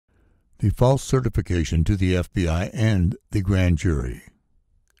The false certification to the FBI and the grand jury.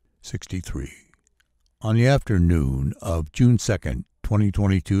 63. On the afternoon of June 2nd,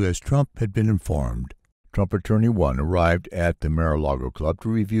 2022, as Trump had been informed, Trump Attorney 1 arrived at the Mar-a-Lago Club to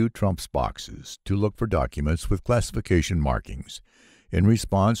review Trump's boxes to look for documents with classification markings in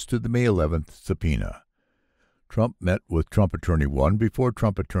response to the May 11th subpoena. Trump met with Trump Attorney 1 before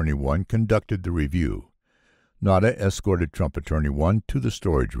Trump Attorney 1 conducted the review. Nada escorted Trump Attorney 1 to the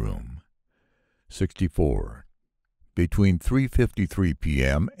storage room. 64. Between 3:53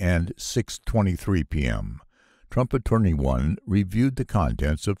 p.m. and 6:23 p.m., Trump Attorney 1 reviewed the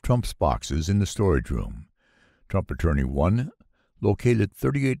contents of Trump's boxes in the storage room. Trump Attorney 1 located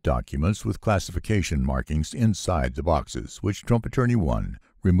 38 documents with classification markings inside the boxes, which Trump Attorney 1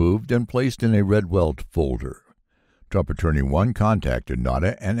 removed and placed in a red-weld folder. Trump Attorney 1 contacted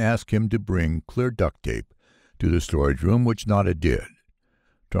Nada and asked him to bring clear duct tape to the storage room, which Nada did.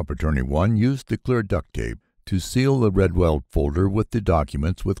 Trump Attorney 1 used the clear duct tape to seal the red-weld folder with the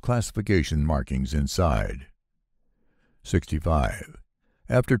documents with classification markings inside. 65.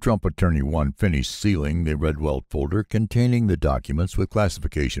 After Trump Attorney 1 finished sealing the red-weld folder containing the documents with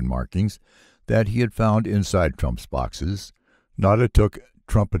classification markings that he had found inside Trump's boxes, Nada took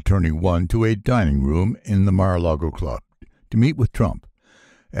Trump Attorney 1 to a dining room in the Mar-a-Lago Club to meet with Trump.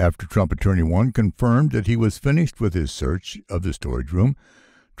 After Trump Attorney 1 confirmed that he was finished with his search of the storage room,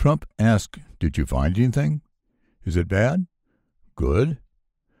 Trump asked, "Did you find anything? Is it bad? Good?"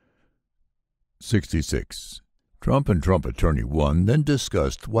 66. Trump and Trump Attorney 1 then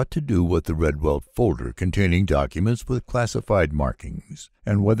discussed what to do with the red-weld folder containing documents with classified markings,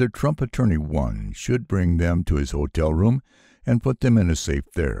 and whether Trump Attorney 1 should bring them to his hotel room and put them in a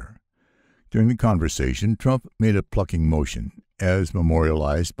safe there. During the conversation, Trump made a plucking motion, as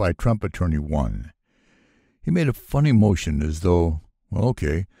memorialized by Trump Attorney 1. He made a funny motion as though, "Well,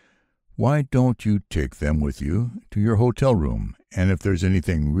 okay, why don't you take them with you to your hotel room, and if there's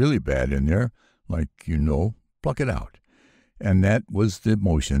anything really bad in there, like, pluck it out." And that was the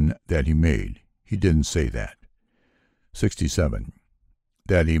motion that he made. He didn't say that. 67.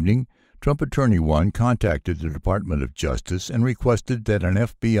 That evening, Trump Attorney 1 contacted the Department of Justice and requested that an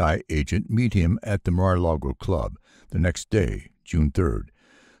FBI agent meet him at the Mar-a-Lago Club the next day, June 3rd,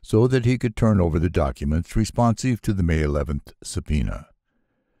 so that he could turn over the documents responsive to the May 11th subpoena.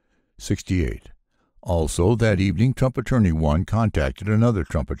 68. Also, that evening, Trump Attorney 1 contacted another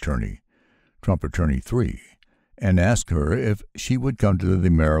Trump Attorney 3, and asked her if she would come to the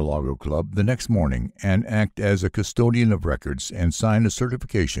Mar-a-Lago Club the next morning and act as a custodian of records and sign a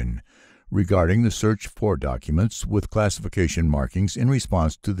certification regarding the search for documents with classification markings in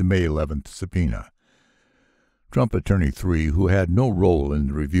response to the May 11th subpoena. Trump Attorney 3, who had no role in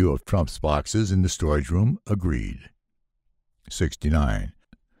the review of Trump's boxes in the storage room, agreed. 69.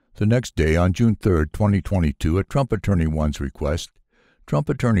 The next day, on June 3rd, 2022, at Trump Attorney 1's request, Trump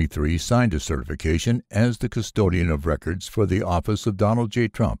Attorney 3 signed a certification as the custodian of records for the office of Donald J.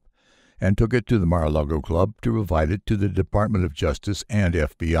 Trump and took it to the Mar-a-Lago Club to provide it to the Department of Justice and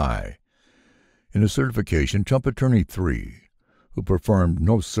FBI. In the certification, Trump Attorney 3, who performed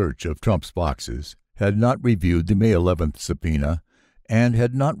no search of Trump's boxes, had not reviewed the May 11th subpoena and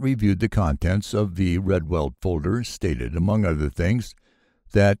had not reviewed the contents of the red-weld folder, stated, among other things,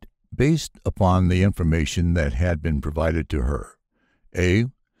 that, based upon the information that had been provided to her, A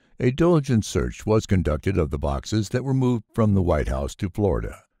diligent search was conducted of the boxes that were moved from the White House to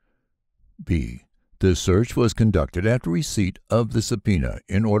Florida. B. This search was conducted after receipt of the subpoena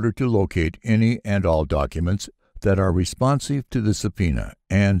in order to locate any and all documents that are responsive to the subpoena,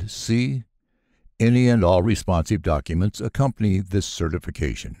 and C. Any and all responsive documents accompany this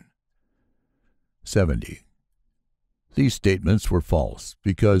certification. 70. These statements were false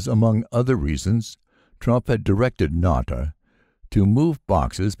because, among other reasons, Trump had directed Nada to move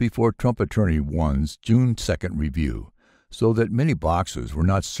boxes before Trump Attorney 1's June 2nd review, so that many boxes were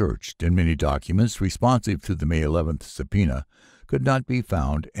not searched and many documents responsive to the May 11th subpoena could not be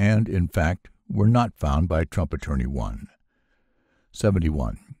found and, in fact, were not found by Trump Attorney 1.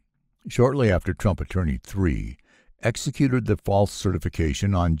 71. Shortly after Trump Attorney 3 executed the false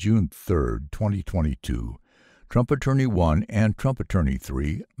certification on June 3rd, 2022, Trump Attorney 1 and Trump Attorney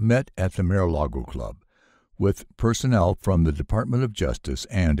 3 met at the Mar-a-Lago Club with personnel from the Department of Justice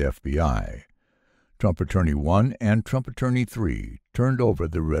and FBI. Trump Attorney 1 and Trump Attorney 3 turned over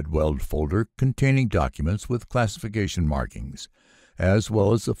the red-weld folder containing documents with classification markings, as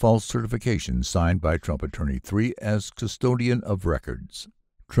well as the false certification signed by Trump Attorney 3 as custodian of records.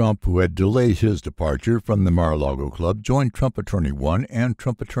 Trump, who had delayed his departure from the Mar-a-Lago Club, joined Trump Attorney 1 and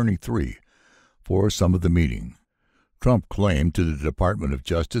Trump Attorney 3 for some of the meeting. Trump claimed to the Department of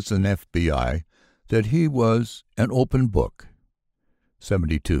Justice and FBI that he was an open book.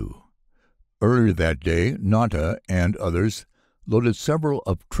 72. Earlier that day, Nauta and others loaded several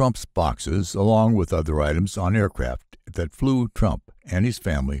of Trump's boxes along with other items on aircraft that flew Trump and his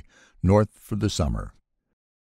family north for the summer.